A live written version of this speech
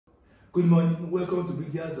Good morning, welcome to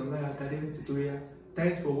BGR's Online Academy Tutorial.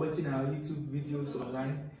 Thanks for watching our YouTube videos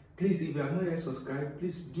online. Please, if you have not yet subscribed,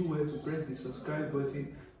 please do well to press the subscribe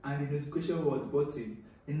button and the notification button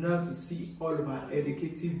in order to see all of our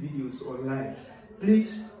educative videos online.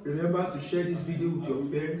 Please remember to share this video with your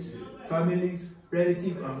friends, families,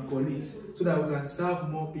 relatives and colleagues so that we can serve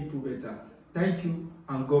more people better. Thank you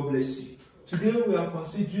and God bless you. Today we are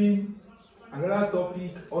considering another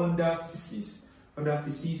topic under physics. In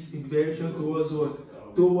preparation towards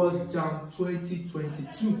what? Towards Jamb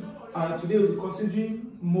 2022. And today we'll be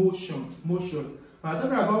considering motion. When I'm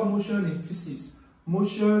talking about motion in physics,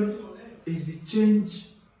 motion is the change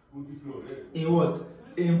in what?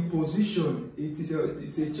 In position. It's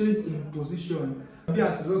a change in position. Be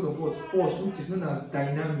as a result of what? Force, which is known as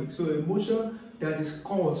dynamic. So a motion that is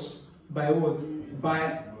caused by what?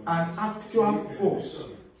 By an actual force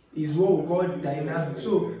is what we call dynamic.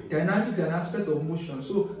 So dynamic is an aspect of motion.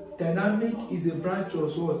 So dynamic is a branch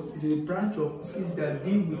of what? Is a branch of physics that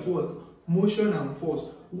deal with what? Motion and force.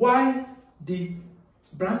 Why the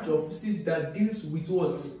branch of physics that deals with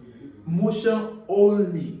what? Motion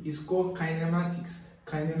only is called kinematics.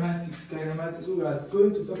 Kinematics. So we are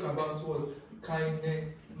going to talk about what?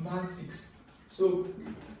 Kinematics. So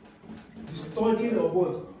the study of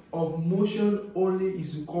what? Of motion only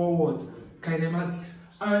is called what? Kinematics.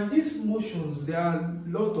 And these motions, there are a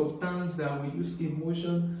lot of terms that we use in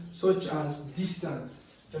motion, such as distance.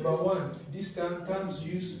 Number one, distance terms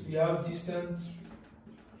used, we have distance.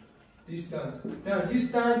 Now,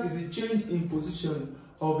 distance is a change in position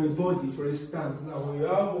of a body, for instance. Now, we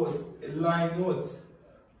have what? A line what?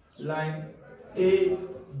 Line A,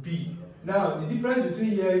 B. Now, the difference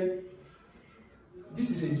between here,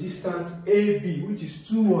 this is a distance AB, which is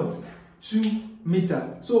 2 what? 2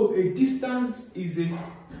 meters. So a distance is a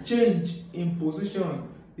change in position.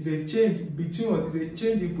 Is a change between what? Is a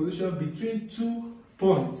change in position between 2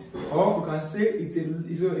 points. Or we can say it's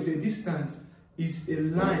a distance. It's a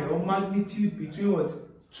line or magnitude between what?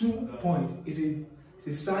 2 points. It's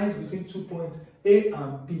a size between 2 points A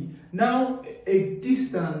and B. Now a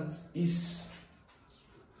distance is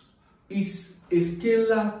a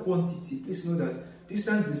scalar quantity. Please know that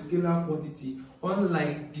distance is a scalar quantity,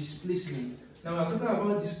 unlike displacement. Now we're talking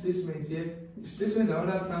about displacement here. Displacement is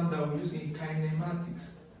another term that we use in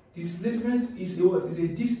kinematics. Displacement is a what? Is a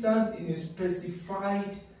distance in a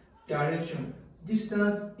specified direction.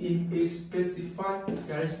 Distance in a specified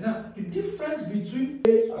direction. Now the difference between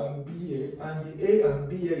A and B here and the A and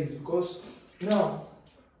B here is because now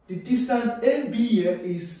the distance AB here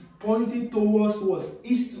is pointing towards what?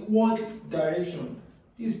 Eastward direction.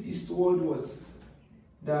 This eastward what?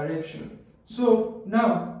 Direction. So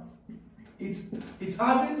now it's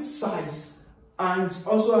having size and it's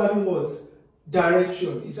also having what?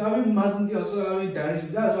 Direction. It's having magnitude, also having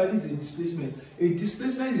direction. That's why this is a displacement. A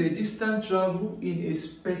displacement is a distance travel in a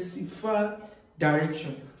specified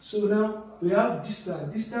direction. So now we have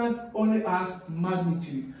distance. Distance only has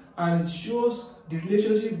magnitude and it shows the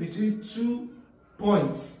relationship between 2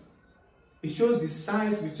 points. It shows the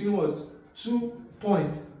size between what? 2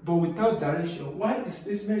 points, but without direction. Why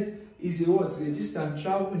displacement is a what? It's a distance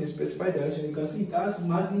travel in a specified direction. You can see it has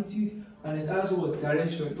magnitude and it has what?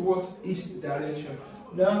 Direction, towards east direction.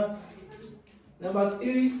 Now, number 8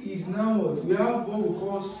 is now what? We have what we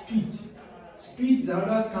call speed. Speed is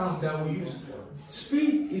another term that we use.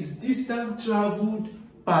 Speed is distance traveled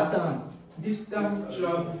per time. Distance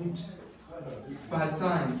traveled per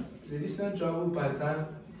time. The distance traveled per time,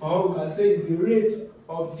 or we can say it's the rate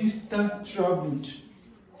of distance traveled.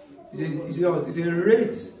 It's a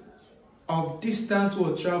rate of distance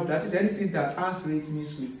or travel. That is anything that adds rate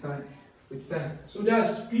means with time. So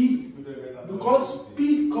that's speed. Because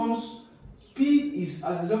speed is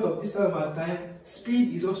as a result of distance over time.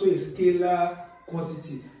 Speed is also a scalar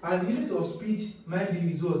quantity. And the unit of speed, mind you,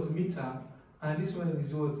 is what? Meter. And this one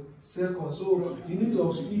is what? Seconds. So the unit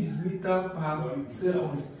of speed is meter per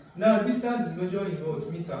seconds. Now distance is measured in what?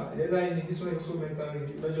 Meter. This one is also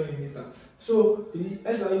measured in meter. So the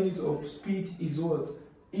SI unit of speed is what?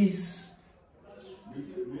 Is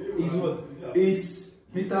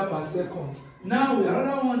meter per second. Now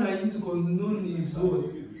another one that you need to know is what?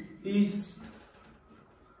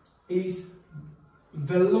 Is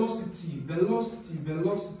velocity.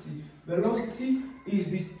 Velocity is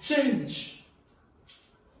the change.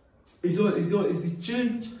 Is the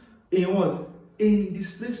change in what? In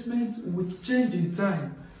displacement with change in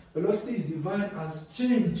time. Velocity is defined as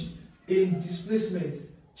change in displacement.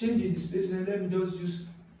 Change in displacement. Let me just use.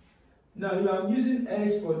 Now, if I'm using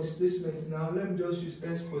S for displacement, now let me just use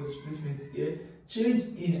S for displacement here.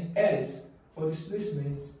 Change in S for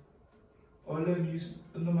displacement or let me use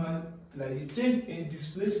normal like this. Change in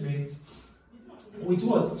displacement with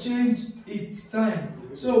what? Change its time.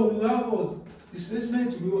 So we have what?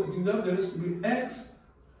 Displacement will have velocity will be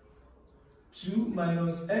x2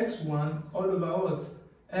 minus x1 all over what?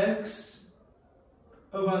 X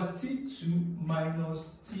over t2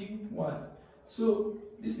 minus t1. So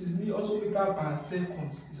this is also meter per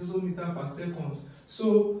seconds. It's also meter per seconds.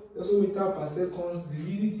 So also meter per seconds. The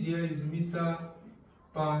unit here is meter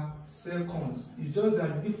per seconds. It's just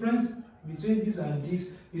that the difference between this and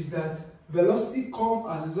this is that velocity comes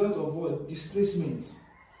as a result of what? Displacement.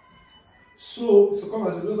 So come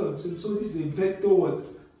as a result of so this is a vector what?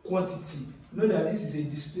 Quantity. Know that this is a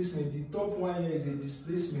displacement. The top one here is a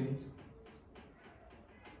displacement.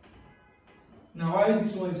 Now why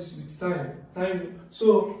this one is with time?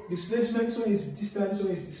 So displacement, so is distance, so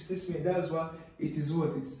is displacement. That's why it is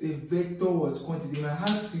what? It's a vector what? Quantity. When I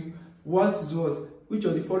ask you what is what? Which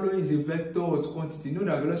of the following is a vector what? Quantity? Know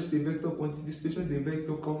that velocity is a vector quantity, displacement is a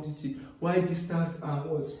vector quantity. Why distance and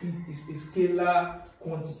what? Speed is a scalar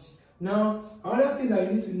quantity. Now, another thing that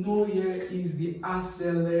you need to know here is the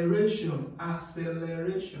acceleration.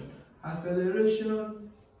 Acceleration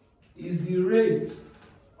is the rate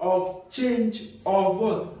of change of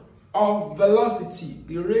what? Of velocity.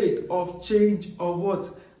 The rate of change of what?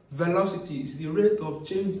 Velocity is the rate of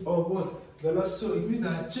change of what? Velocity. So it means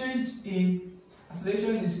that change in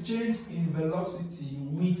acceleration is change in velocity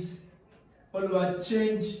with all over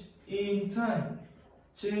change in time.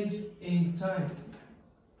 Change in time.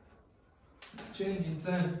 Change in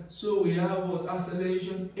time. So we have what?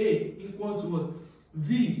 Acceleration A equal to what?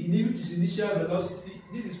 V, which is initial velocity.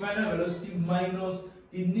 This is final velocity minus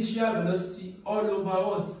initial velocity all over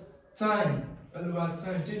what? Time. All over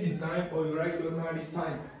time. Change in time, or you write ordinary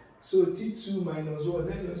time. So T2 minus what?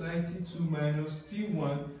 Let's just write T2 minus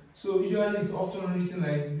T1. So usually it's often written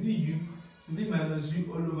like VU, V minus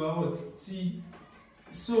U all over what? T.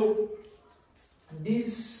 So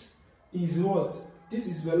this is what? This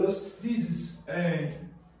is velocity. This is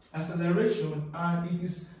acceleration, and it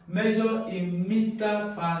is measured in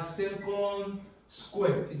meter per second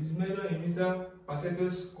square. It is measured in meter per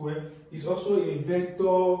second square. It's also a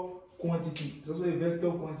vector quantity. It's also a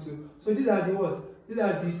vector quantity. So these are the what? These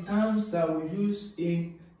are the terms that we use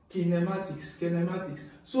in kinematics.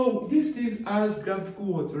 So these things has graphical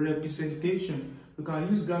what? Representation. You can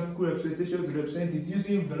use graphical representation to represent it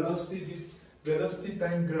using velocity. This velocity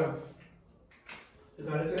time graph. You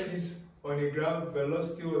can represent this on a graph.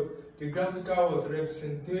 Velocity what? The graphical what?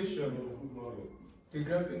 Representation. The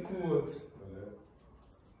graphical what?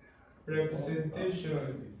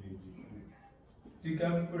 Representation. The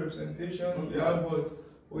graphical representation. We have what?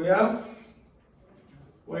 We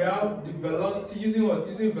have the velocity using what?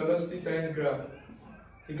 Using velocity time graph.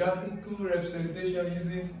 The graphical representation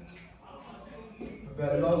using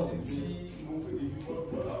velocity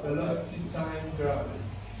time graph.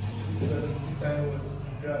 Velocity time what?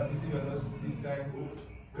 Graph. Using velocity time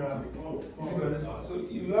graph. Using velocity. So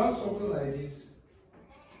if you have something like this,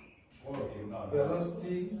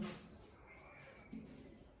 velocity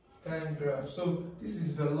time graph. So this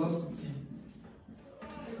is velocity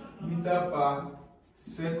meter per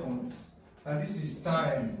seconds, and this is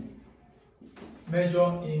time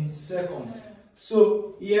measured in seconds.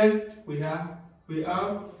 So here we have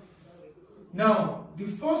now the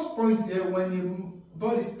first point here, when the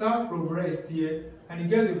body starts from rest here and it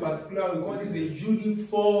gets a particular, we call this a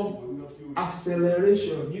uniform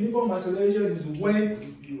acceleration. Uniform acceleration is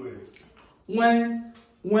when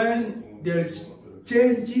there is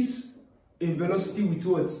changes in velocity with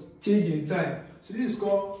what? Change in time. So this is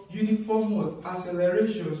called uniform what?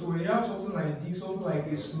 Acceleration. So when you have something like this, something like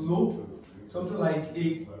a slope, something like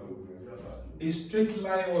a straight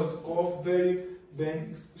line what? Curve, very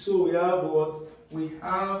bent. So we have what? We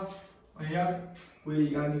have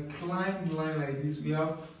an inclined line like this. We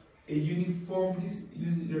have a uniform. This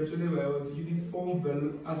is represented by what? Uniform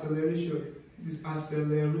acceleration. This is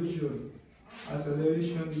acceleration.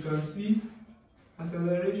 Acceleration. You can see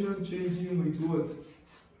acceleration changing with what?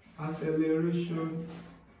 Acceleration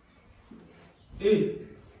A.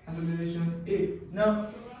 Acceleration A. Now,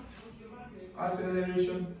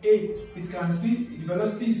 acceleration A. It can see the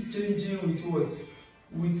velocity is changing with what?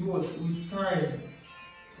 With time.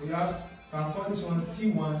 We have can call this one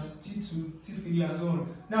T1, T2, T3, and so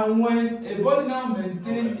on. Now, when a body now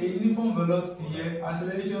maintains a uniform velocity here,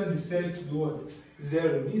 acceleration is set to what?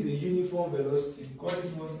 0. This is a uniform velocity. Call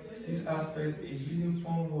this one, this aspect, a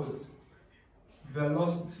uniform what?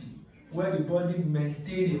 Velocity. Where the body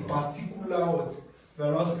maintains a particular what?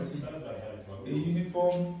 Velocity. A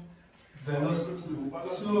uniform velocity.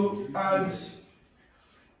 So, and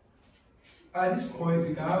at this point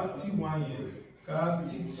you can have T1 here, you can have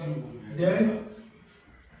T2. Then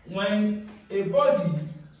when a body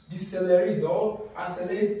decelerates or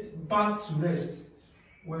accelerates back to rest,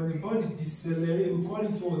 when the body decelerates, we call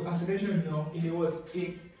it what? Acceleration now in a what?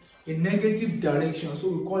 A negative direction. So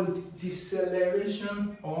we call it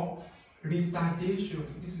deceleration or retardation.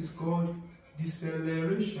 This is called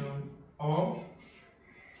deceleration or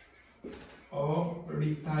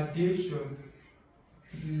retardation.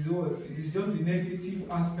 It is what? It is just the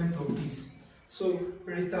negative aspect of this. So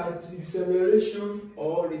deceleration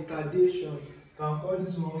or retardation, can call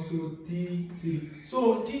this one also T3.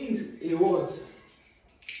 So this is a what?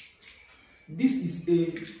 This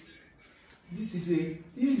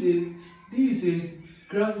is a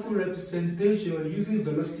graphical representation using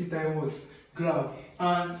velocity time what? Graph.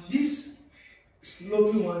 And this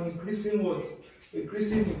sloping one, increasing what?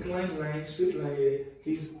 Increasing decline line, straight line here,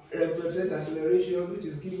 is represent acceleration, which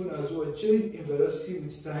is given as what? Change in velocity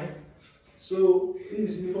with time. So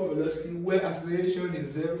this is uniform velocity where acceleration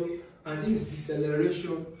is 0, and this is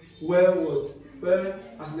deceleration where what? Where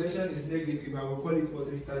acceleration is negative. I will call it what?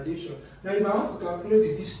 Retardation. Now if I want to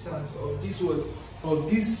calculate the distance of this what? Of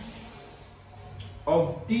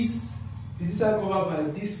this the distance covered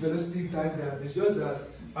by this velocity diagram, it's just that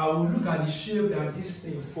I will look at the shape that this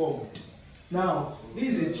thing formed. Now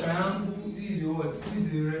this is a triangle, this is a what? This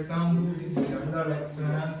is a rectangle, this is another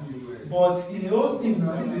triangle. But in the whole thing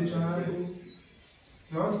now, this is a triangle.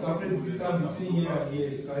 If I want to calculate the distance between here and here,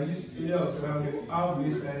 you can use area of triangle. Our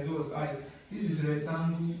baseline is what? I. This is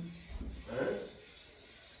rectangle.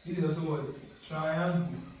 This is also what?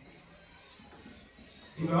 Triangle.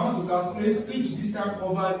 If I want to calculate each distance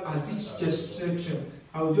covered at each section,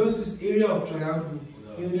 I will just use area of triangle.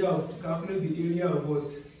 Area of to calculate the area of what?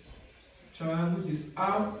 Triangle, which is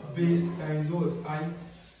half base times what? Height.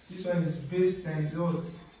 This one is base times what?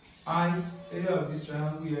 Height. Area of this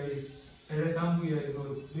triangle here is a rectangle here is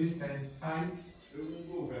what? Base times height.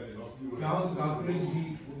 If I want to calculate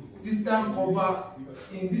the distance covered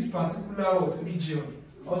in this particular what? Region.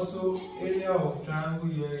 Also, area of triangle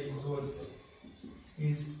here is what?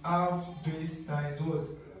 Is half base times what?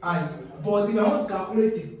 Height. But if I want to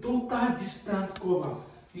calculate the total distance cover,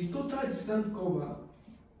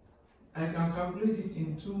 I can calculate it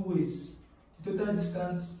in two ways. The total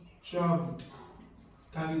distance traveled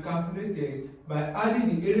can be calculated by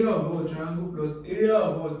adding the area of what? Triangle plus area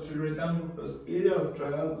of what? Rectangle plus area of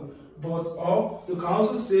triangle. But or you can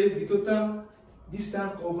also say the total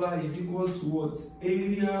distance covered is equal to what?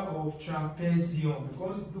 Area of trapezium,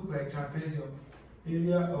 because it looks like trapezium.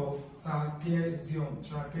 Area of trapezium,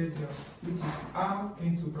 which is half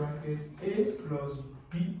into bracket A plus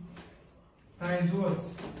B times what?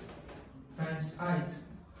 Times height.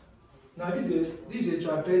 Now this is a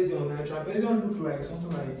trapezium. Now trapezium looks like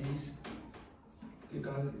something like this. It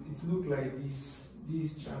look like this.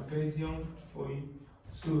 This is trapezium for you.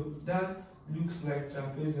 So that looks like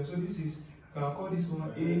trapezium. So this is, you can call this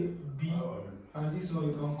one A, B, and this one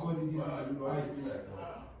you can call it, this is height.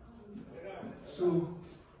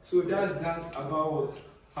 So that's that about what?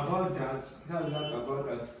 About that.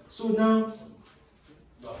 So now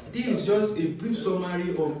this is just a brief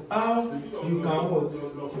summary of how you can what?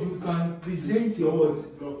 You can present your what?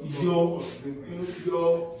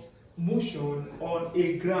 Your motion on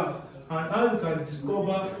a graph, and how you can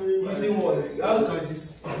discover using what? How you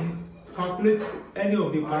can calculate any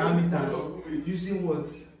of the parameters using what?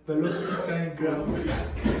 Velocity time graph.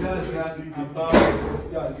 That's that about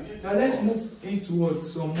that. Now let's move into what?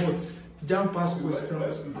 Some what? Jamb past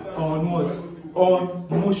questions on what? On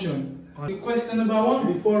motion. The question number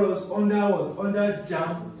 1 before us under what? Under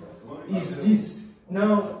Jamb is this.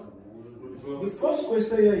 Now, the first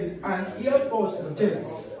question here is an Air Force jet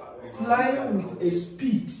flying with a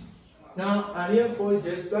speed. Now, an Air Force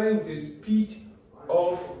jet flying with a speed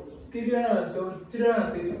of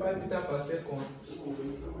 335 meters per second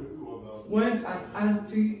when an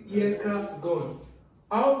anti-aircraft gun.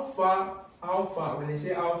 How far, when I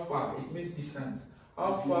say how far, it means distance.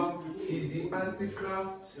 How far is the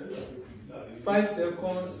anti-craft 5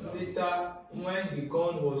 seconds later when the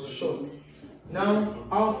gun was shot? Now,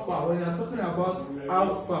 how far? When we are talking about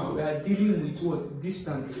how far, we are dealing with what?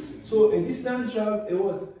 Distance. So a distance travel, a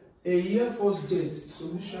what? A Air Force jet.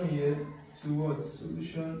 Solution here to what?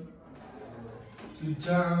 Solution to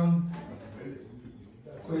Jamb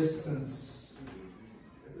questions.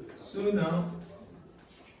 So now,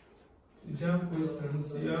 to Jamb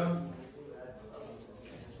questions here,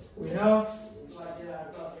 we have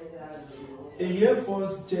a Air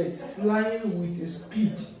Force jet flying with a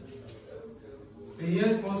speed. A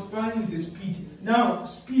Air Force flying with a speed. Now,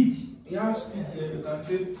 speed you have speed here, you can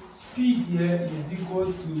say speed here is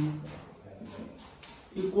equal to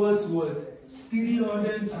what?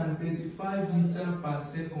 335 meters per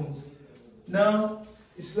second. Now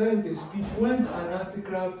it's like the speed when an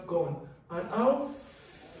anti-craft gone, and how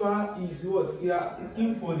far is what? You are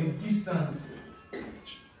looking for the distance.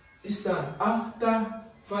 After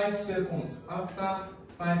 5 seconds. After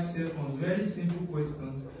 5 seconds. Very simple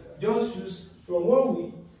questions. Just use from what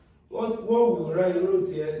we wrote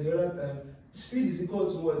here the other time. Speed is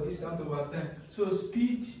equal to what? Distance over time. So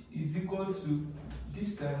speed is equal to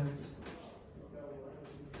distance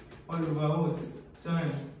all over what?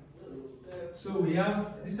 Time. So we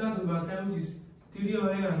have distance over time, which is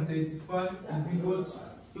 335 is equal to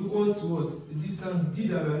what? The distance d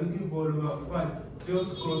that we are looking for over 5.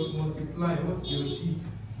 Just cross multiply. What's your d?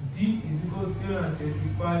 D is equal to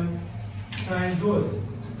 335 times what?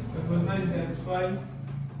 9 times 5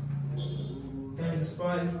 times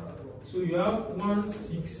 5. So you have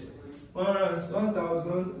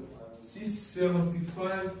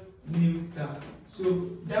 1,675 newton. So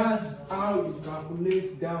that's how you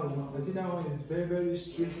calculate that one. I think that one is very, very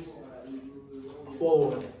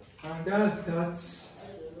straightforward. And that's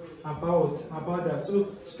about that.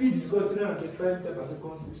 So speed is equal to 335 meters per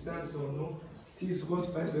second, distance or no, t is equal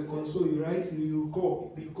to 5 seconds. So you write, you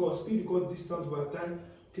go, because speed equals distance over time,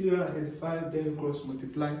 335, then you cross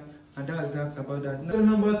multiply, and that's that about that. Now,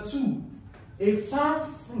 number 2, a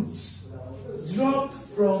palm fruit dropped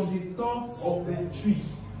from the top of a tree,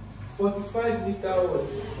 45 meters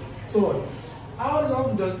tall. How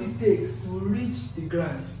long does it take to reach the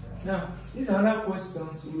ground? Now, these are other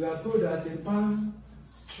questions. We are told that a palm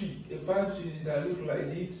tree that look like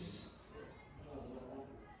this,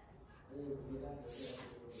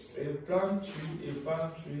 a palm tree, a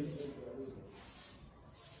palm tree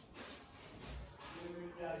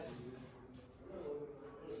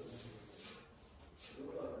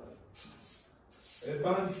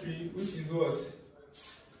which is what?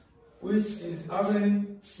 Which is how many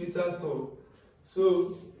meters tall?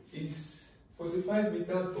 So it's 45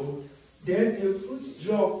 meters tall. Then a fruit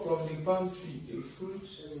drop from the palm tree. A fruit,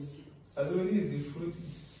 as only as the fruit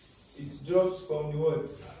it drops from the what?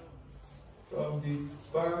 From the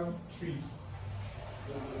palm tree.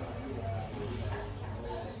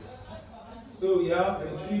 So we have a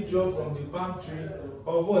tree drop from the palm tree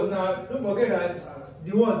of what? Now don't forget that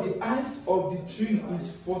the height of the tree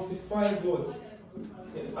is 45 what?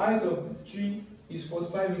 The height of the tree is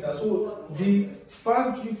 45 meters. So the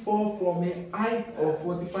palm tree falls from a height of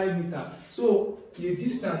 45 meters. So the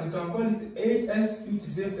distance, you can call it HS, which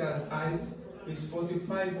is as height, is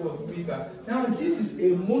 45 meters. Now this is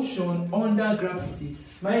a motion under gravity.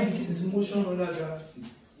 Mind you, this is motion under gravity.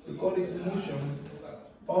 We call it motion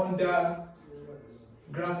under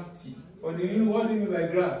gravity. What do you mean by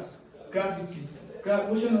gravity?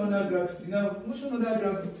 Motion under gravity. Now, motion under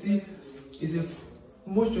gravity is a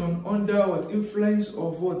motion under what? Influence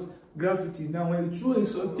of what? Gravity. Now, when you throw a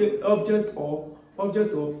object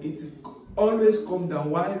up, it always comes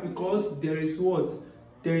down. Why? Because there is what?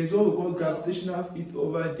 There is what we call gravitational field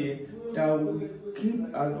over there that will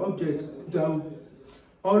keep an object, that will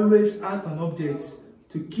always act an object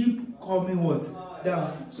to keep coming what?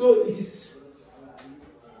 Down. So it is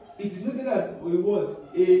noted that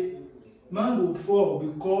a man will fall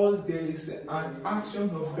because there is an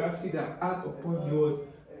action of gravity that acts upon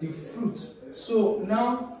the fruit. So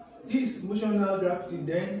now this motional gravity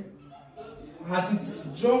then, as it's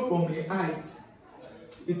dropped from a height,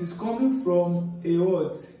 it is coming from a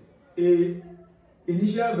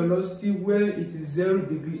initial velocity where it is 0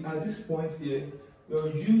 degree. At this point here, your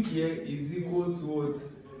u here is equal to what?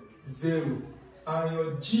 0, and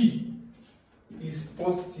your g is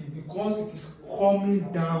positive because it is coming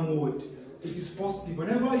downward. It is positive.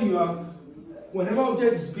 Whenever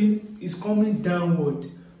object is coming downward,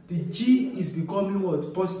 the g is becoming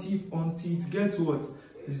what? Positive until it gets what?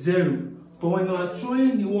 0. But when you are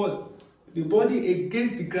throwing the body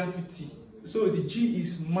against the gravity, so the g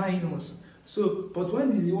is minus. So, but when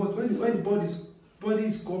the body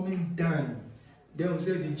is coming down, then we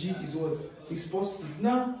say the g is what? Is positive.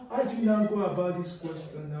 Now, how do you now go about this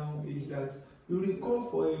question now is that you recall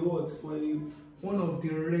for one of the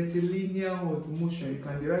rectilinear motion. You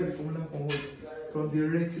can derive the formula from what? From the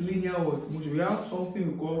rectilinear motion. We have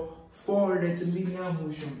something we call 4 rectilinear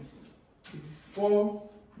motion. 4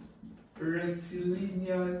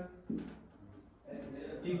 rectilinear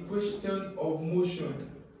equation of motion.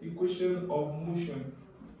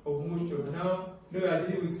 Now, we are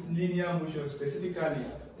dealing with linear motion specifically.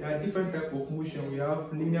 There are different types of motion. We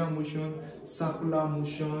have linear motion, circular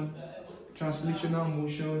motion, translational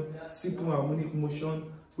motion, simple harmonic motion,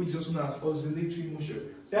 which is also known as oscillatory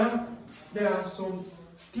motion. There are some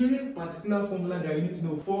 3 particular formulas that you need to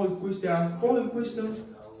know. There are 4 equations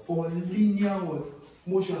for linear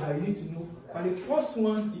motion that you need to know. And the first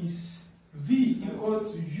one is V equal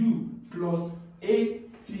to U plus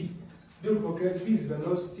AT. Don't forget, V is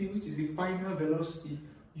velocity, which is the final velocity.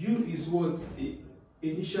 U is what?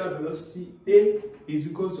 Initial velocity. A is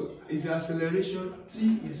equal to acceleration.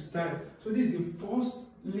 T is time. So this is the first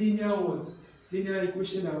linear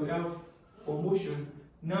equation that we have for motion.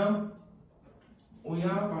 Now we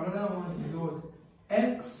have another one is what?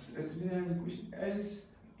 X, a linear equation. S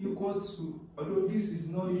equal to, although this is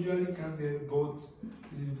not usually counted, but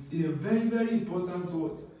it's a very, very important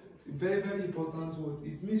word. It's a very, very important word.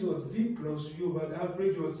 It means what? V plus U over the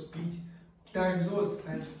average speed times what?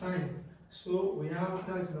 Times time. So we have,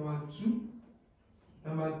 that's number 2.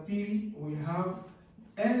 Number 3, we have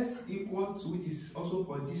S equal to, which is also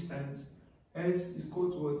for distance. S is equal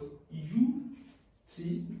to what? UT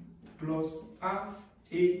plus half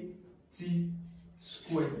AT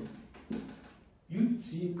squared.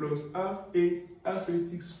 UT plus half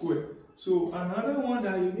AT squared. So another one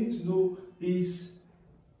that you need to know is,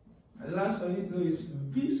 the last one you need to know is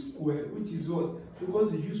V squared, which is what? Equal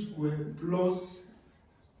to U squared plus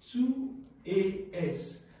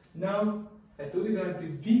 2AS. Now, I told you that the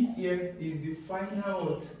V here is the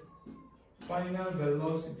final final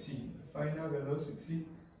velocity. Final velocity.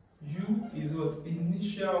 U is what?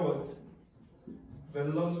 Initial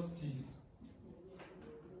velocity.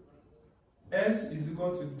 S is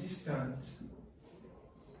equal to distance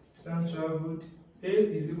traveled. A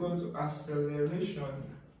is equal to acceleration.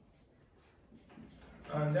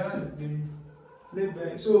 And that is the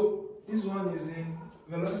label. So this one is in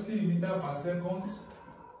velocity in meter per second.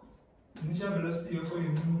 Initial velocity also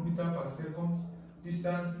in meter per second.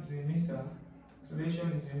 Distance is in meter.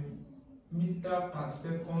 Acceleration is in meter per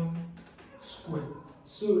second squared.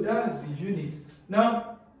 So that is the unit.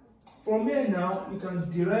 Now, from here now, you can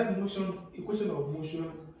derive equation of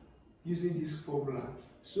motion using this formula.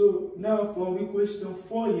 So now from equation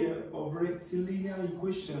 4 here of rectilinear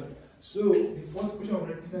equation. So the first equation of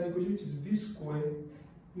rectilinear equation, which is V squared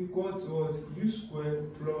equal to what? U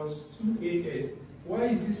squared plus 2AS. Why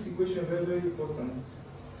is this equation very, very important?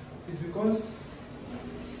 It's because,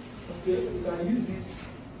 okay, we can use this,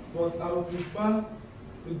 but I would prefer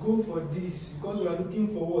we go for this because we are looking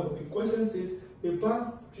for what? The question says a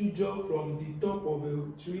palm tree drop from the top of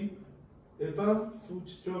a tree, a palm fruit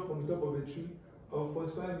drop from the top of a tree of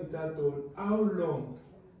 45 meters tall. How long?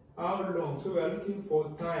 How long? So we are looking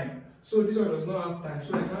for time. So this one does not have time,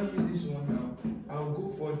 so I can't use this one now. I'll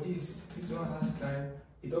go for this. This one has time.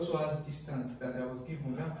 It also has distance that I was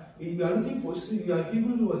given. Now, if you are looking for, you are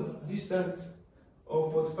given what? Distance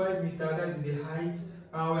of 45 meters, that is the height,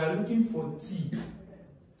 and we are looking for t.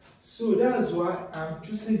 So that's why I'm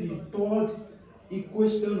choosing the third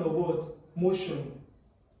equation of what? Motion.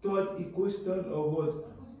 Third equation of what?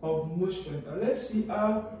 Of motion. And let's see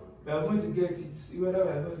how we are going to get it. Whether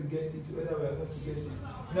we are going to get it, whether we are going to get it.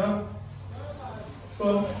 Now,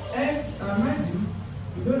 from S and mind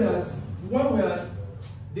you know that when we are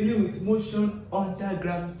dealing with motion under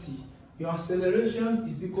gravity, your acceleration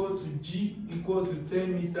is equal to G equal to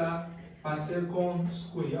 10 meters per second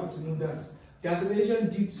square. You have to know that. The acceleration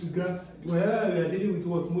due to gravity, whenever we are dealing with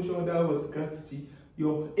what? Motion under what? Gravity,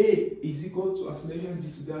 your A is equal to acceleration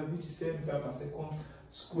due to gravity, which is 10 meters per second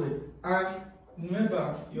square. And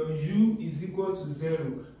remember, your U is equal to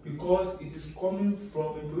 0 because it is coming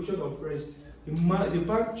from a position of rest. The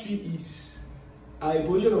battery is a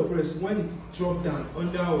position of rest when it dropped down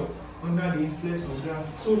under the influence of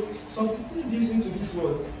gravity. So substitute this into this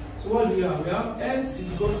word. So what do we have? We have S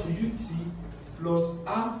is equal to UT plus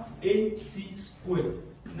half AT squared.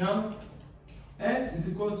 Now S is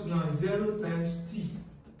equal to now 0 times T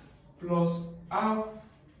plus half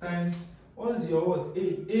times, what is your what? A.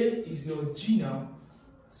 A is your G now.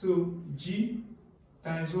 So G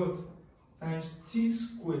times what? Times T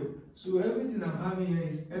squared. So everything I'm having here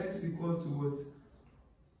is S equal to what?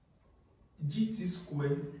 GT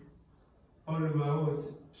squared all over what?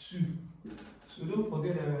 2. So don't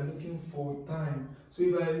forget that we are looking for time. So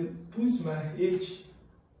if I put my H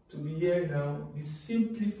to be here now, the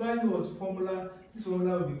simplified what formula, this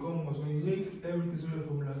formula will become what? When you make everything simple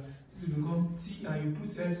formula, this will become T and you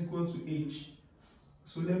put S equal to H.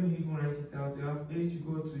 So let me even write it out. You have H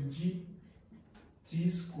equal to G T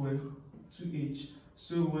squared to H.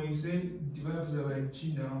 So when you say divide this by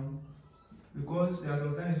G now, because there are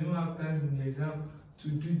sometimes you don't have time in the exam to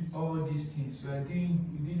do all these things. We are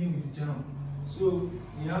dealing with Jamb. So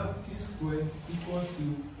we have T squared equal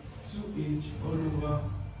to 2H all over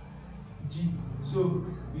g. So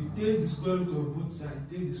you take the square root of both sides,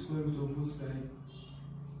 take the square root of both sides.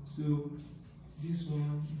 So this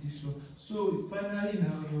one, this one. So finally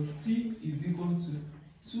now your t is equal to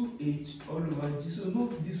 2h all over g. So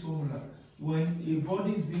note this formula. When a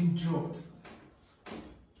body is being dropped,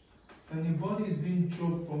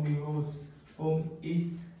 from a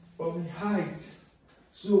height,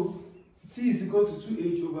 so t is equal to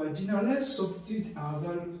 2h over g. Now let's substitute our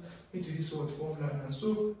value into this word formula now.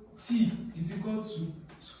 So t is equal to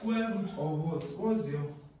square root of what? What's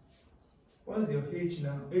your h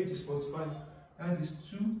now? H is 45. That is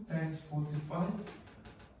 2 times 45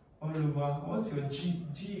 all over. What's your g?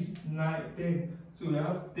 G is 10. So we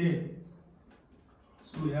have 10.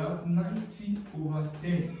 So we have 90 over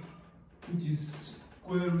 10, which is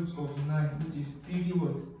square root of 9, which is 3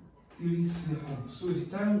 what? 3 seconds. So the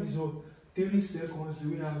time is of 3 seconds.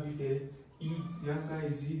 We have it there. E. The answer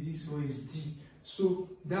is E. This one is D. So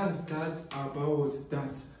that's about what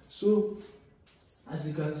that. So as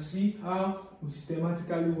you can see how we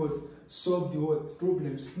systematically what solve the what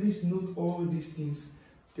problems. Please note all these things.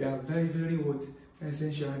 They are very, very what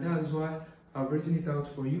essential. And that's why I've written it out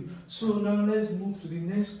for you. So now let's move to the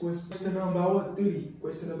next question. Question number what? 3.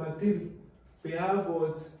 Question number 3. We have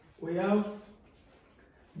what? We have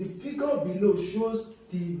the figure below shows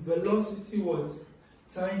the velocity what?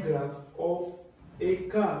 Time graph of a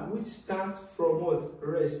car which starts from what?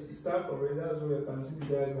 Rest. It starts from rest. That's where you can see the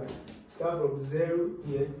diagram. Start from 0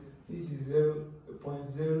 here. This is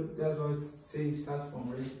 0.0. That's why it says it starts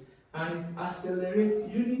from rest. And it accelerates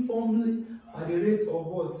uniformly at the rate of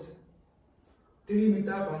what? 3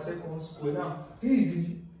 meters per second square. Now,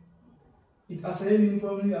 it accelerates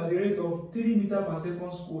uniformly at the rate of 3 meters per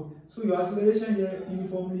second square. So your acceleration here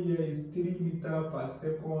uniformly here is 3 meters per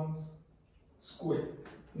second square.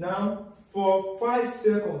 Now, for 5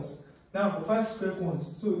 seconds. Now, for 5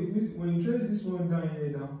 seconds. So it means when you trace this one down here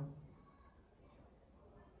now,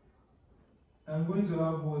 I'm going to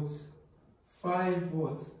have what? 5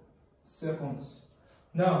 what? Seconds.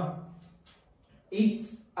 Now, it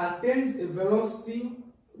attains a velocity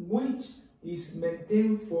which is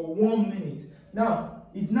maintained for 1 minute. Now,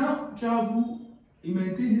 it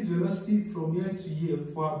maintains this velocity from here to here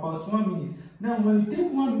for about 1 minute. Now, when you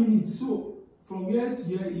take 1 minute, so from here to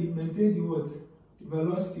here, it maintains the what? The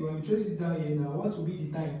velocity. When you trace it down here now, what will be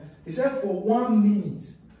the time? It said for 1 minute.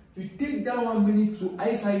 You take that 1 minute to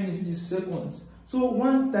ISI unit, which is seconds. So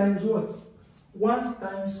 1 times what? 1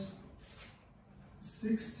 times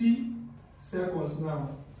 60 seconds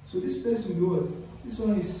now. So this place will be what? This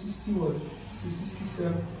one is 60 what? This is 60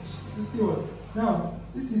 what? Now,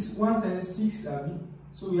 this is 1 times 6, Abby.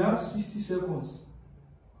 So we have 60 seconds.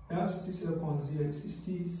 We have 60 seconds here,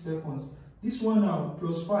 60 seconds. This one now,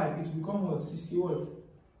 plus 5, it will become what? 60 what?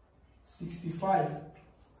 65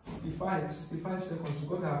 seconds,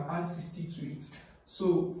 because I have added 60 to it.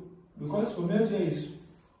 So, because from here to here is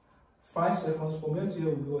 5 seconds, from here to here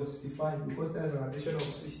will be what? 65, because there's an addition of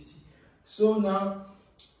 60. So now,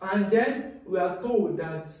 and then we are told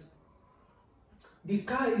that the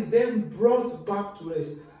car is then brought back to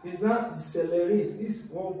rest. It's not decelerate. This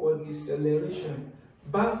is what we call deceleration.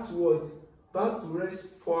 Back to what? Back to rest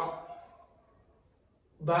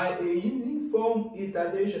by a uniform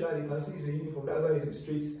retardation. That you can see is a uniform. That's why it's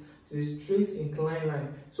a straight inclined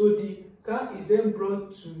line. So the car is then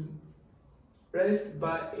brought to rest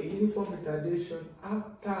by a uniform retardation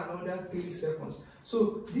after another 3 seconds.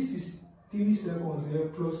 So this is 3 seconds here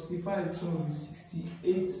plus 65, this one will be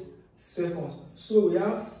 68 seconds. So we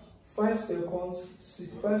have 5 seconds,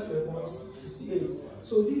 65 seconds, 68.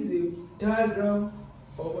 So this is a diagram,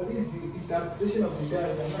 or this is the interpretation of the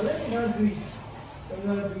diagram. Now let me now do it.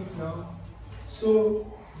 Now. So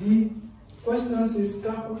the question says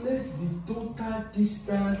calculate the total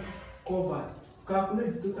distance covered.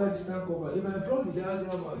 Calculate the total distance covered. If I draw the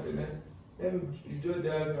diagram out there, let me draw the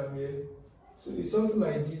diagram here. So it's something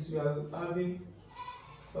like this. We are having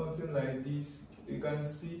something like this. You can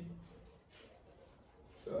see.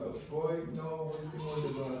 Avoid no wasting all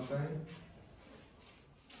the long time.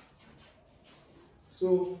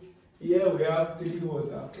 So here we have 3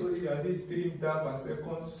 water. So here at least 3 meters per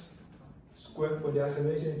second square for the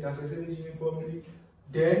acceleration. It accelerates uniformly.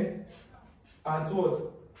 Then at what?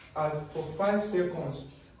 For 5 seconds.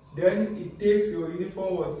 Then it takes your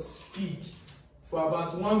uniform what? Speed for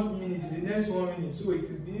about 1 minute. The next 1 minute. So it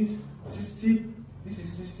means 60. This is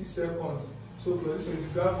 60 seconds. So it will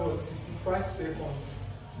have what? 65 seconds.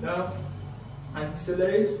 Now, and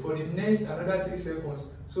decelerate for the next another 3 seconds.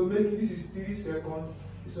 So make this is 3 seconds.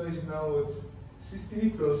 This one is now what? 63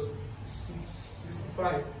 plus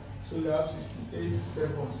 65. So you have 68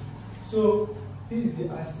 seconds. So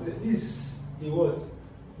this is the what?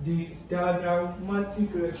 The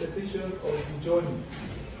diagrammatic representation of the journey.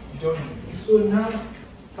 So now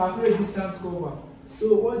calculate distance cover.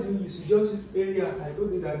 So what do you use? You just use area. I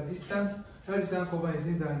told you that distance cover is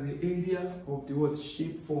named as the area of the what?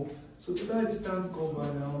 Shape form. So total distance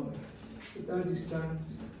cover now, total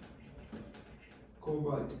distance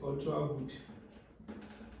covered or traveled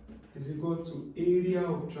is equal to area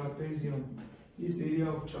of trapezium. This area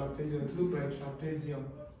of trapezium, it looks like trapezium.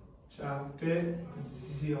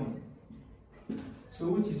 So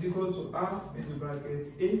which is equal to half into bracket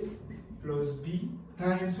A plus B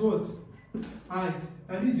times what? Height.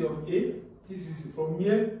 And this is your A. This is from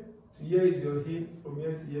here to here is your A. From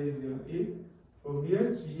here to here is your A. From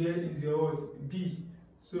here to here is your what? B.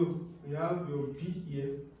 So we have your B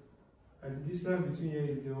here. And the distance between here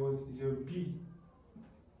is your what? Is your B.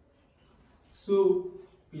 So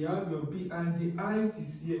we have your B and the height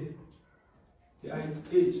is here. The height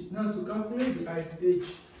H. Now to calculate the height H,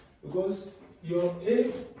 because your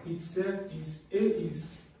A itself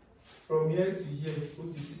is from here to here,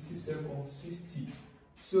 which is 60 seconds, 60.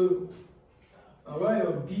 So while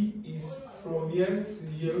your B is from here to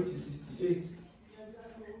here, which is 68.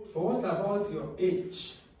 But what about your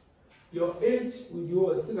H? Your H will be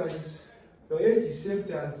what? Look at this. Your H is same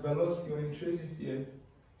as velocity, when you trace it here.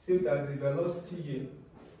 Same as the velocity here.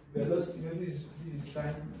 Velocity, you know, this is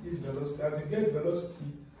time, this is velocity. As you get velocity,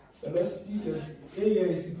 your A here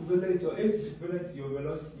is equivalent, your H is equivalent to your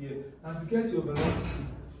velocity here. And to get your velocity,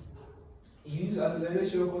 you use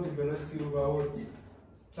acceleration equal to velocity over what?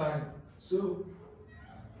 Time. So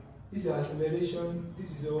this is acceleration,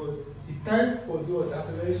 this is what? The time for the what?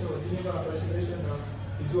 Acceleration or the number of acceleration now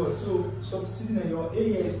is what? So substituting your A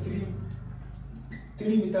here is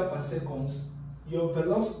 3 meters per second. Your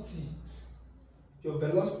velocity is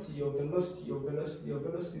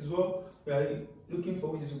what we are looking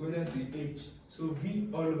for, which is equivalent to H. So V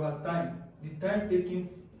all over time. The time taken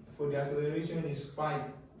for the acceleration is 5.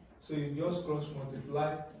 So you just cross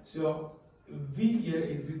multiply. So V here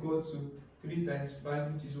is equal to 3 times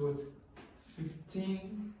 5, which is what?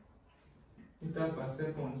 15 meters per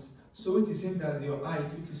second. So which is same as your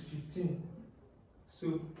height, which is 15.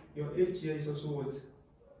 So your H here is also what?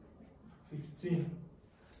 15.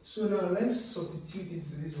 So now let's substitute it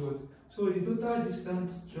to this word. So the total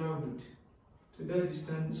distance traveled, total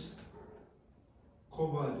distance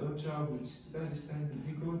covered or traveled, total distance is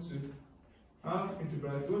equal to half into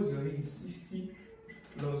bracket, what's your height? 60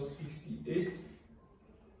 plus 68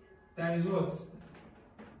 times what?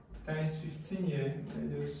 Times 15 here.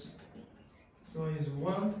 This one is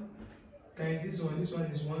 1 times this one is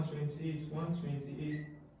 128. 128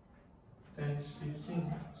 times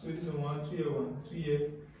 15. So this one 2 here, 2 here.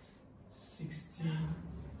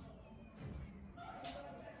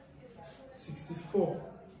 64.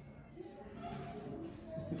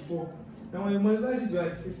 Now when you multiply this by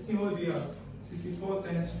 15, what do you have? 64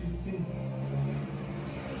 times 15.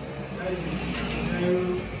 That is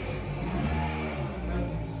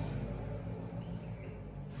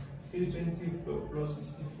 320 plus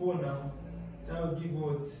 64 now. That will give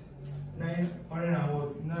what?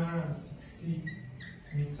 960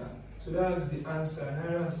 meters. So that's the answer,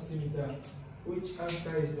 960 meters. Which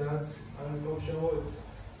answer is that? And option what?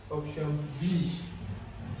 Option B.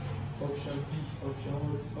 Option B. Option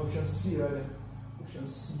what? Option C rather. Option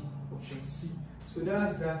C. Option C. So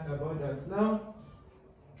that's that about that. Now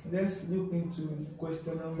let's look into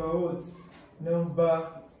question number what? Number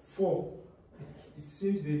 4. It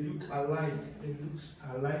seems they look alike. They look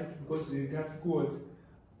alike because the graphical what?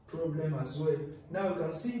 Problem as well. Now you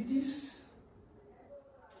can see this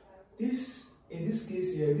in this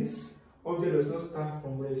case here, this object does not start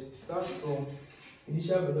from rest. It starts from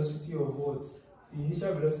initial velocity of what? The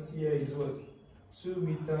initial velocity here is what? 2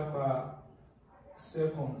 meters per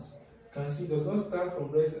second. You can see it does not start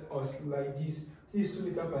from rest or like this. This is 2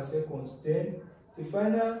 meters per second. Then the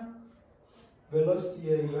final velocity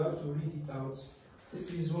here, you have to read it out. This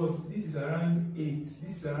is what? This is around 8. This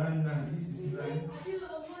is around 9. This is 9.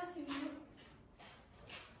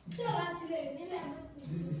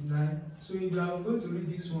 This is 9. So if I'm going to read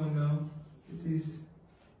this one now, this is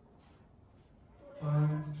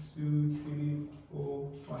 1, 2, 3,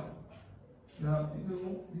 4, 5. Now, you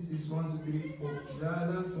know, this is 1, 2, 3, 4.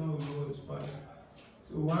 That's one will be what? 5.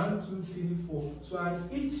 So 1, 2, 3, 4. So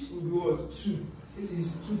and each will be what? 2. This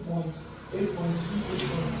is 2.8.2,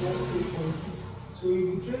 8.4, 8.6. So if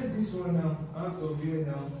you trace this one now out of here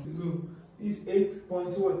now, so this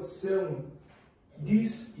 8.7.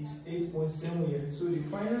 This is 8.7 here. So the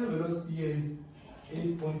final velocity here is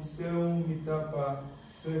 8.7 meters per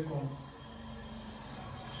second.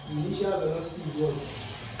 The initial velocity is what?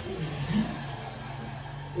 This is v,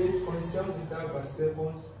 8.7 meter per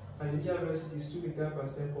second, and the initial velocity is 2 meter per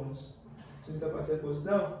second. 2 meter per second.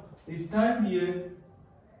 Now, the time here,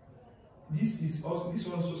 this one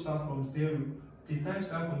also starts from 0. The time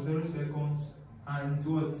starts from 0 seconds, and it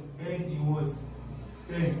what? End in what?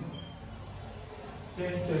 10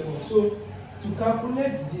 seconds. So, to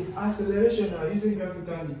calculate the acceleration, I'm using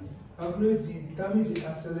graphically. Determine the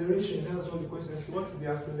acceleration. That's what the question is. What is the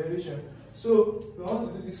acceleration? So we want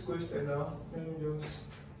to do this question now. Let me just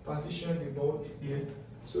partition the board here.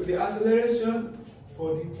 So the acceleration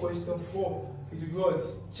for the question 4 is what?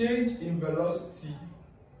 Change in velocity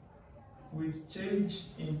with change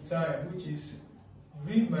in time, which is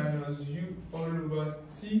v minus u all over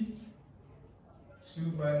t2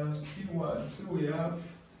 minus t1. So we have,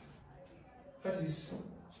 that is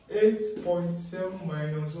 8.7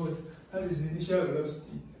 minus what? That is the initial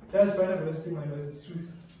velocity. That's final velocity minus 2.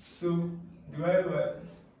 So divided by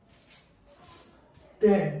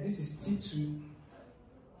 10. This is T2.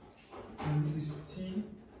 And this is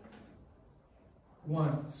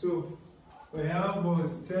T1. So we have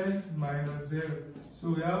what? 10 minus 0. So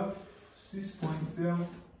we have 6.7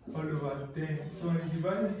 all over 10. So when you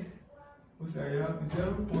divide it, what I have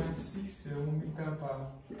 0.67 meter per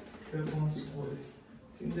second squared.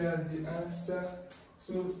 I think that's the answer.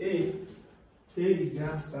 So A is the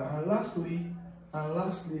answer. And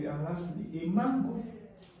lastly, a mango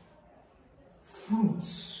fruit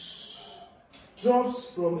drops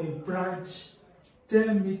from a branch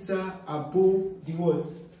 10 meters above the what?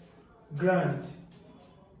 Ground.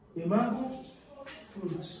 A mango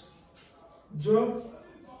fruit drops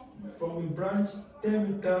from a branch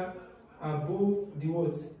 10 meters above the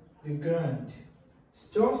what? The ground.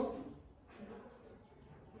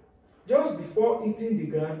 Just before hitting the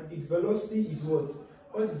ground, its velocity is what?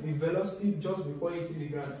 What is the velocity just before hitting the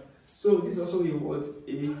ground? So this is also a what?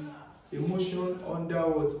 A motion under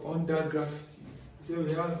what? Under gravity. So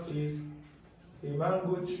we have a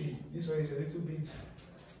mango tree. This one is a little bit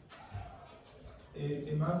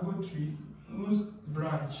a mango tree whose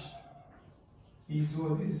branch is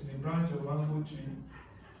what? This is the branch of mango tree.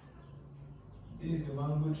 This is the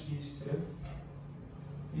mango tree itself.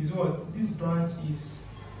 Is what? This branch is,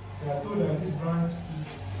 we are told that this branch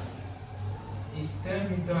is 10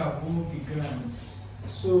 meters above the ground.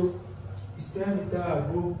 So it's 10 meters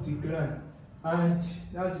above the ground, and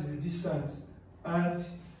that is the distance. And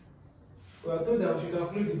we are told that we should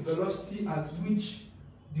calculate the velocity at which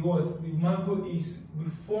the mango is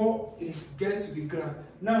before it gets to the ground.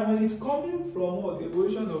 Now, when it's coming from what? The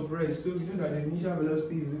position of rest, so we know that the initial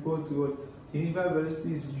velocity is equal to what? The initial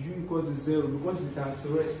velocity is u equal to 0 because it has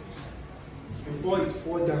rest before it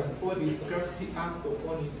falls down, before the gravity acts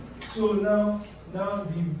upon it. So now the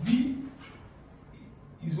v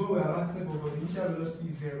is what we are asking for, but the initial velocity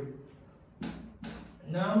is 0.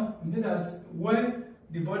 Now we know that when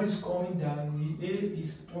the body is coming down, the a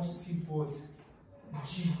is positive what?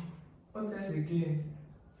 G. What else again?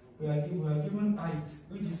 We are given height,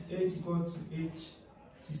 which is h equal to h,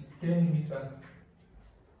 which is 10 meters.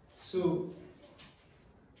 So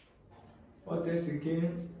what else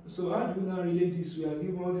again? So how do we now relate this? We are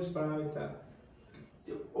given all these parameters.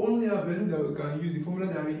 The only value that we can use, the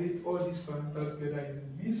formula that relates all these parameters together, is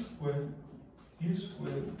v squared u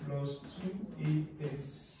squared plus 2as.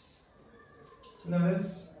 So now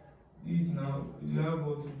let's do it now. We have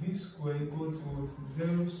what? V squared equal to what?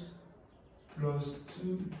 0 plus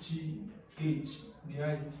 2gh, the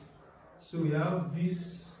height. So we have v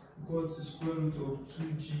equal to square root of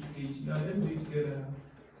 2gh. Now let's do it together.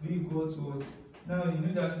 V equal to what? Now you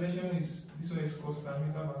know the acceleration is, this one is constant,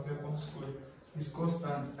 meter per second squared. It's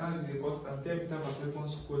constant, that is a constant, 10 meter per second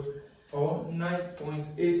squared, or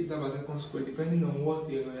 9.8 meter per second squared, depending on what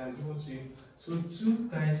they are given to you. So 2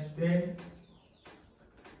 times 10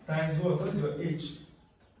 times what? What is your h?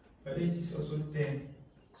 Your h is also 10.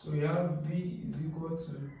 So we have v is equal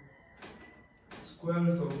to square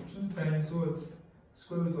root of 2 times what?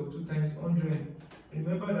 Square root of 2 times 100.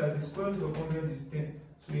 Remember that the square root of 100 is 10.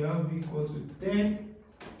 So we have v equal to 10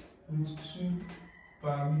 root 2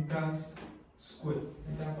 per meters square.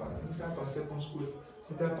 Meter per second square.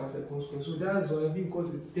 Meter per second square. So that's why v equal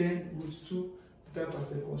to 10 root 2 meter per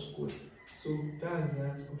second square. So that's the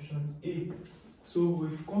answer, option A. So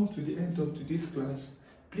we've come to the end of today's class.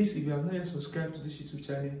 Please, if you have not yet subscribed to this YouTube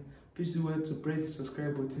channel, please do well to press the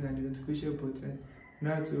subscribe button and the notification button in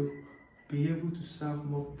order to be able to serve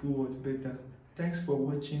more people better. Thanks for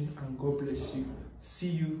watching and God bless you. See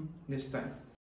you next time.